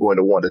know you're going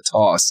to want to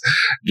toss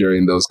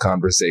during those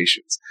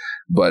conversations.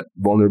 But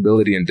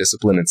vulnerability and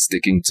discipline and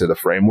sticking to the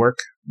framework,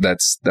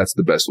 that's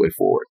the best way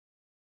forward.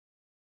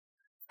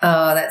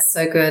 Oh, that's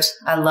so good.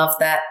 I love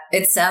that.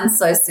 It sounds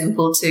so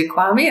simple too,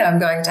 Kwame. I'm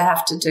going to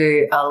have to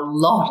do a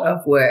lot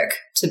of work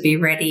to be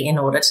ready in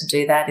order to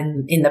do that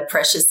in the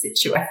pressure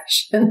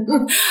situation.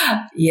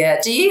 Yeah.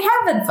 Do you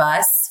have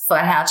advice for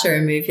how to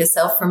remove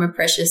yourself from a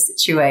pressure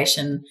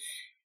situation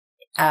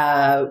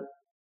to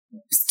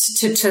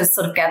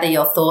sort of gather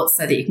your thoughts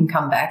so that you can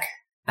come back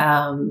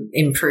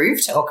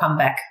improved, or come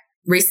back,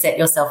 reset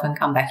yourself and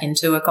come back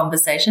into a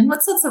conversation?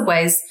 What sorts of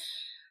ways?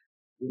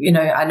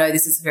 I know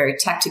this is a very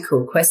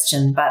tactical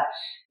question, but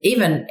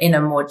even in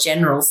a more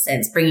general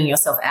sense, bringing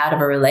yourself out of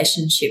a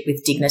relationship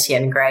with dignity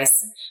and grace,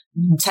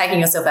 taking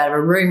yourself out of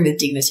a room with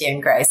dignity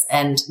and grace,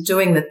 and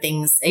doing the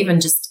things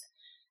even just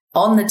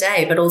on the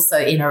day, but also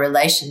in a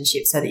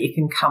relationship so that you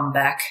can come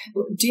back.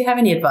 Do you have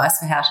any advice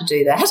for how to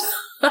do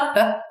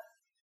that?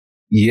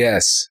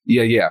 Yes.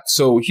 Yeah.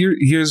 So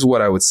here's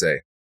what I would say.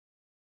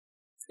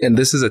 And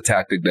this is a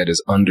tactic that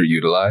is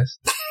underutilized.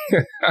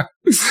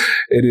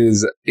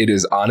 It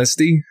is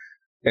honesty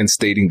and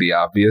stating the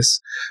obvious,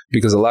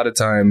 because a lot of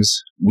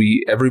times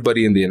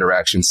everybody in the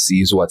interaction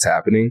sees what's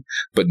happening,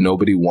 but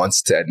nobody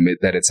wants to admit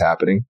that it's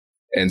happening.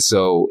 And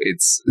so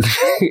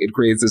it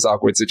creates this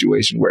awkward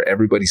situation where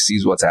everybody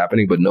sees what's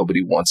happening, but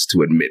nobody wants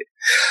to admit it.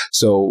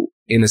 So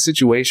in a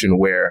situation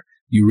where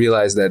you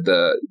realize that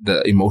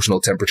the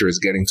emotional temperature is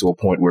getting to a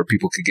point where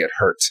people could get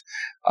hurt,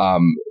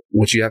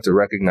 what you have to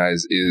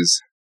recognize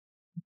is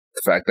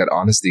the fact that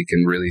honesty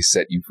can really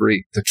set you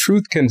free. The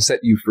truth can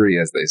set you free,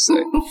 as they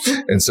say.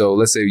 And so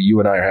let's say you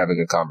and I are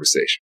having a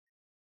conversation.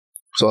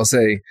 So I'll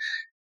say,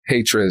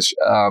 hey, Trish,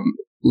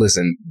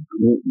 listen,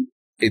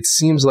 it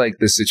seems like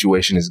this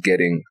situation is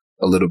getting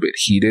a little bit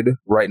heated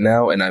right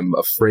now, and I'm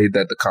afraid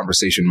that the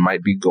conversation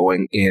might be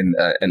going in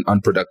an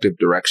unproductive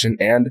direction.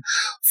 And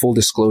full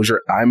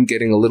disclosure, I'm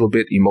getting a little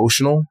bit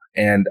emotional,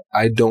 and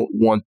I don't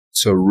want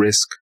to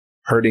risk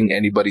hurting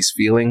anybody's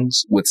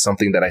feelings with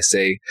something that I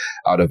say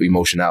out of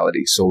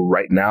emotionality. So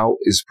right now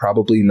is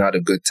probably not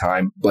a good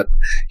time, but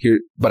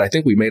I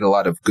think we made a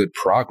lot of good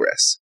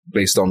progress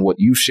based on what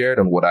you shared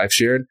and what I've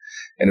shared.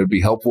 And it would be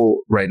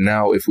helpful right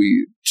now if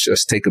we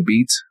just take a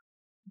beat,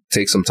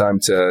 take some time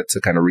to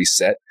kind of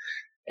reset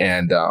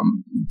and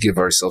give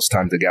ourselves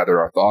time to gather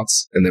our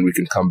thoughts. And then we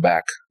can come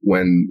back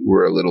when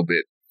we're a little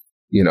bit,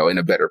 in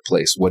a better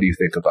place. What do you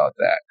think about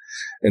that?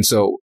 And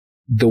so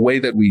the way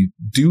that we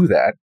do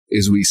that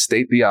is we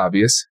state the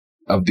obvious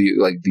of the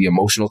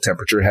emotional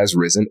temperature has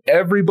risen.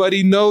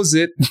 Everybody knows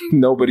it.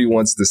 Nobody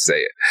wants to say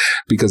it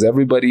because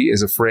everybody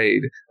is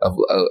afraid of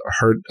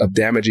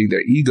damaging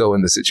their ego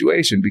in the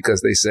situation,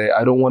 because they say,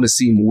 I don't want to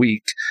seem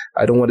weak.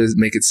 I don't want to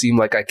make it seem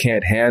like I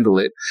can't handle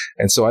it.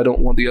 And so I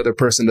don't want the other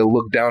person to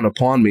look down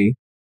upon me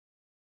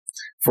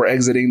for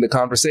exiting the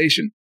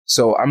conversation.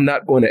 So I'm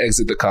not going to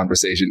exit the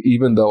conversation,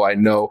 even though I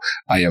know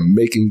I am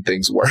making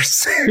things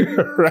worse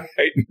right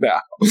now.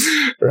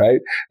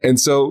 Right. And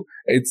so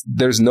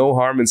there's no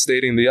harm in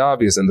stating the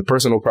obvious, and the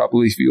person will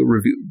probably feel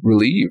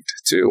relieved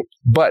too.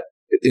 But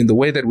in the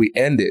way that we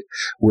end it,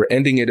 we're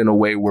ending it in a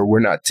way where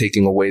we're not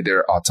taking away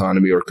their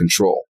autonomy or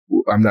control.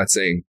 I'm not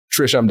saying,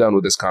 Trish, I'm done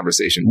with this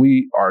conversation.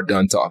 We are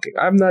done talking.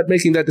 I'm not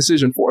making that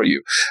decision for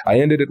you. I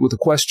ended it with a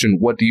question.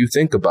 What do you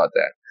think about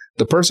that?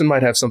 The person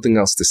might have something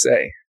else to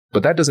say,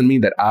 but that doesn't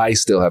mean that I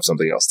still have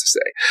something else to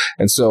say.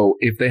 And so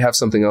if they have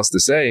something else to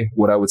say,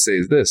 what I would say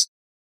is this.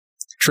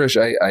 Trish,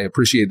 I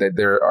appreciate that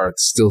there are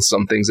still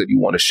some things that you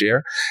want to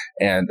share.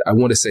 And I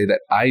want to say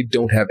that I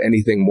don't have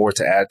anything more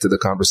to add to the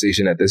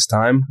conversation at this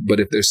time. But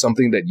if there's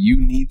something that you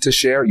need to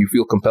share, you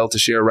feel compelled to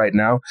share right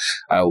now,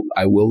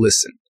 I will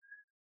listen.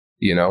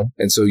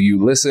 And so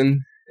you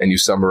listen and you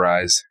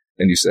summarize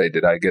and you say,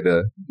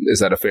 is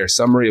that a fair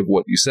summary of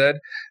what you said?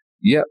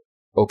 Yep.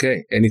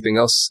 Okay. Anything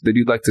else that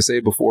you'd like to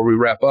say before we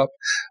wrap up?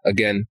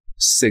 Again,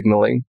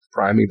 signaling,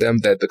 priming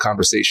them that the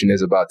conversation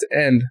is about to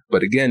end.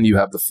 But again, you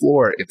have the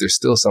floor. If there's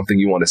still something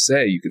you want to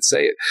say, you can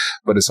say it.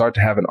 But it's hard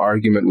to have an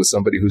argument with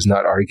somebody who's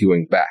not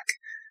arguing back.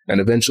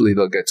 And eventually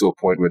they'll get to a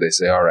point where they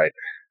say, all right,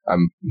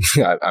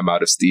 I'm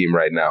out of steam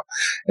right now.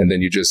 And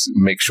then you just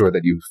make sure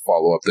that you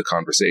follow up the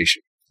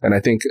conversation. And I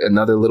think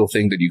another little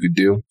thing that you could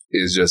do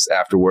is just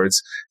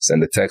afterwards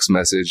send a text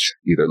message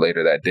either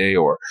later that day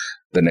or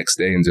the next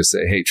day and just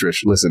say, hey,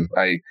 Trish, listen,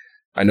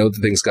 I know that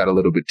things got a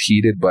little bit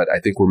heated, but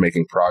I think we're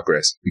making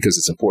progress because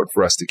it's important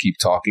for us to keep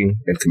talking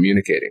and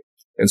communicating.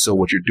 And so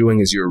what you're doing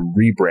is you're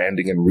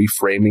rebranding and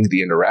reframing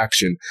the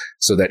interaction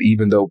so that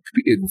even though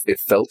it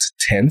felt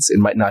tense, it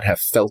might not have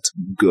felt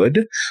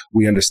good.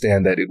 We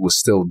understand that it was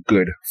still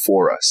good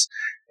for us.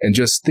 And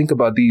just think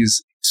about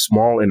these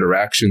small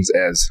interactions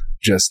as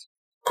just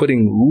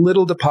putting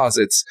little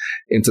deposits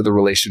into the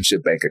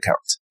relationship bank account.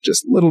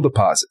 Just little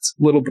deposits.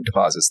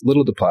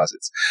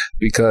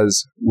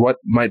 Because what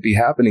might be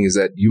happening is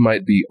that you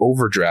might be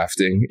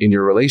overdrafting in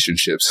your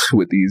relationships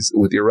with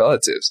your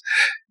relatives.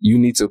 You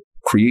need to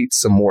create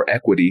some more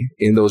equity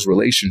in those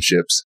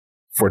relationships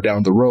for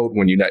down the road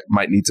when you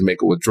might need to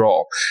make a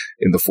withdrawal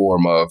in the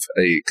form of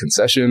a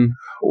concession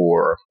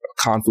or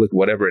a conflict,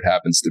 whatever it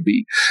happens to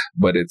be.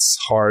 But it's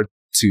hard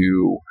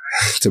to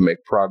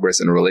make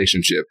progress in a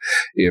relationship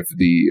if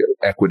the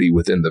equity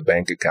within the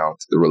bank account,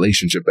 the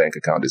relationship bank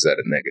account, is at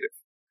a negative.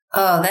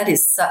 Oh, that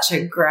is such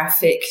a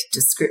graphic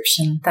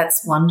description.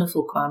 That's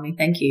wonderful, Kwame.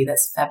 Thank you.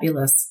 That's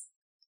fabulous.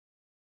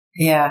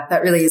 Yeah,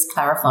 that really is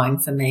clarifying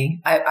for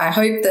me. I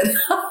hope that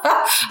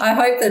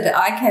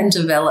I can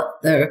develop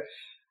the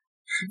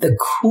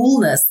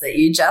coolness that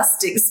you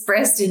just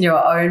expressed in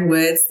your own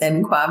words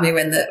then, Kwame,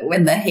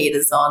 when the heat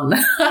is on.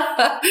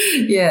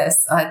 Yes,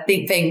 I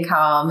think being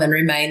calm and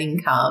remaining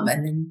calm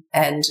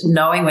and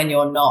knowing when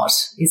you're not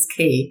is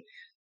key.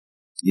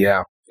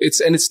 Yeah.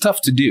 It's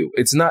tough to do.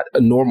 It's not a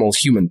normal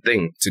human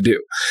thing to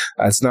do.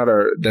 That's not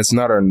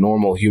our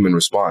normal human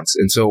response.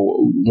 And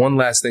so one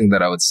last thing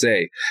that I would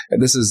say,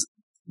 and this is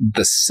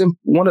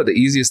one of the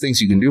easiest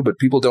things you can do, but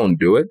people don't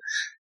do it.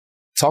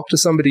 Talk to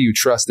somebody you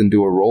trust and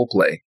do a role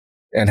play.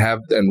 And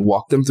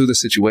walk them through the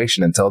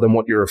situation and tell them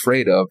what you're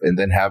afraid of, and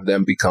then have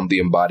them become the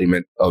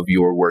embodiment of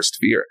your worst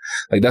fear.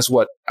 Like, that's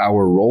what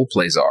our role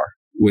plays are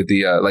with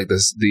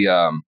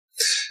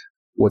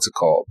what's it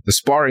called? The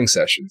sparring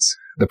sessions,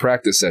 the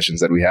practice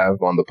sessions that we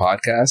have on the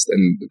podcast.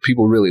 And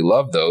people really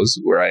love those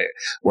where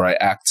I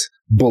act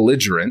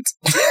belligerent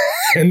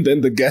and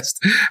then the guest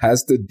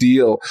has to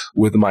deal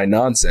with my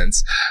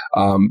nonsense.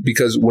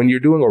 Because when you're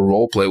doing a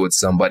role play with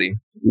somebody,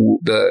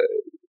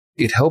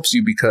 it helps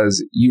you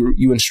because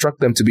you instruct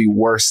them to be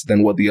worse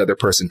than what the other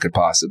person could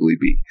possibly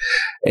be.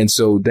 And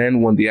so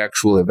then when the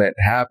actual event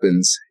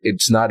happens,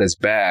 it's not as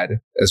bad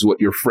as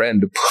what your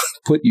friend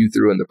put you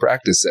through in the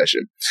practice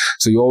session.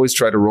 So you always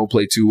try to role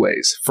play two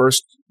ways.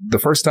 The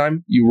first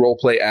time you role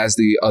play as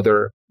the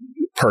other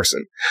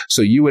person.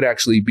 So you would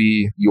actually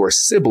be your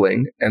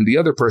sibling and the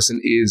other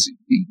person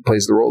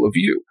plays the role of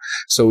you.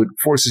 So it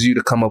forces you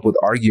to come up with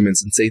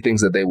arguments and say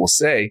things that they will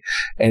say.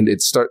 And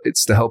it's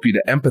to help you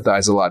to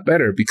empathize a lot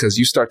better because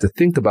you start to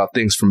think about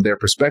things from their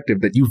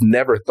perspective that you've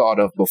never thought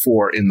of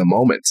before in the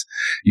moment.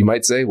 You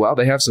might say, well,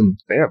 they have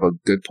a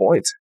good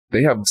point.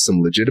 They have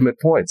some legitimate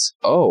points.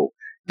 Oh,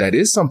 that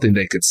is something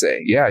they could say.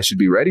 Yeah, I should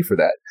be ready for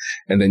that.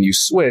 And then you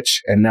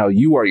switch, and now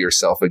you are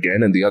yourself again,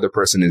 and the other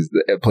person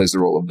plays the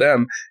role of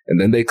them, and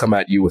then they come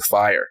at you with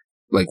fire,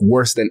 like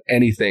worse than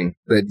anything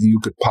that you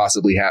could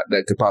possibly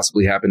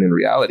happen in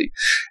reality.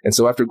 And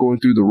so after going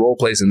through the role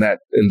plays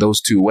in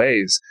those two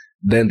ways,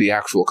 then the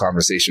actual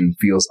conversation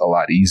feels a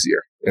lot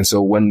easier. And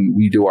so when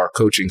we do our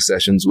coaching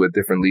sessions with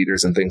different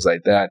leaders and things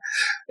like that,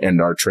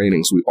 and our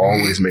trainings, we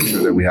always make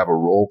sure that we have a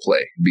role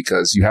play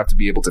because you have to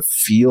be able to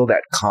feel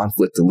that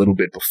conflict a little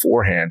bit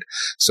beforehand.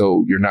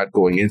 So you're not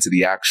going into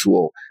the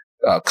actual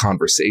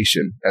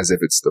conversation as if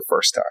it's the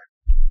first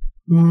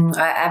time.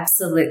 I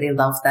absolutely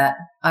love that.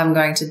 I'm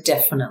going to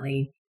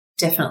definitely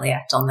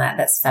act on that.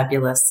 That's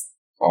fabulous.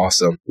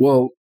 Awesome.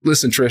 Well,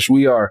 listen, Trish,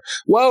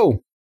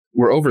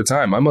 we're over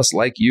time. I must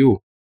like you.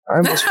 I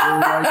must really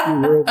like you.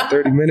 We're over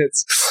 30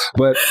 minutes.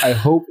 But I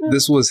hope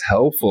this was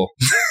helpful.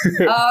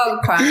 Oh,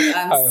 Kwame,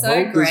 I'm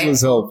so grateful. This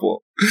was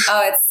helpful.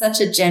 Oh, it's such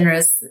a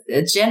generous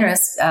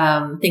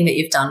thing that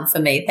you've done for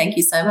me. Thank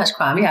you so much,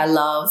 Kwame. I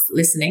love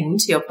listening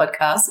to your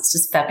podcast. It's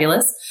just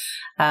fabulous.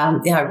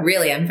 I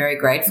really am very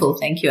grateful.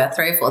 Thank you.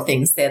 3 or 4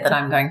 things there that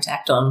I'm going to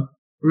act on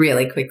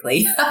really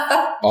quickly.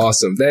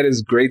 Awesome. That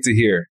is great to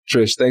hear.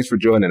 Trish, thanks for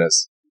joining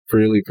us.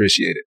 Really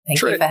appreciate it.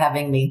 Thank you for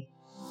having me.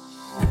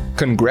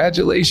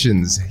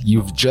 Congratulations!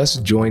 You've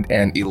just joined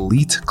an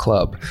elite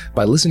club.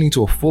 By listening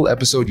to a full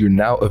episode, you're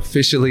now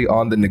officially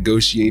on the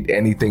Negotiate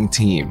Anything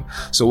team.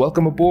 So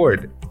welcome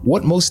aboard.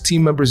 What most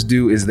team members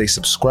do is they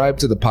subscribe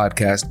to the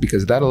podcast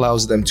because that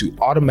allows them to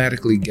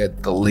automatically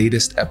get the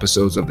latest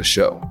episodes of the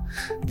show.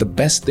 The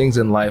best things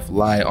in life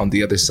lie on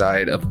the other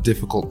side of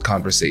difficult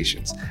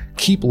conversations.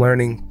 Keep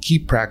learning,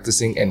 keep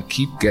practicing, and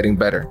keep getting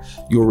better.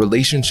 Your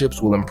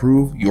relationships will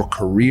improve, your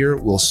career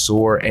will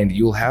soar, and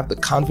you'll have the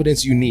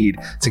confidence you need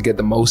to get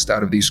the most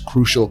out of these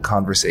crucial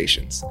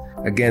conversations.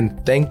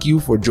 Again, thank you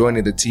for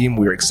joining the team.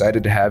 We're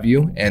excited to have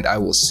you, and I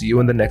will see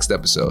you in the next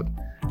episode.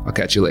 I'll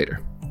catch you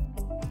later.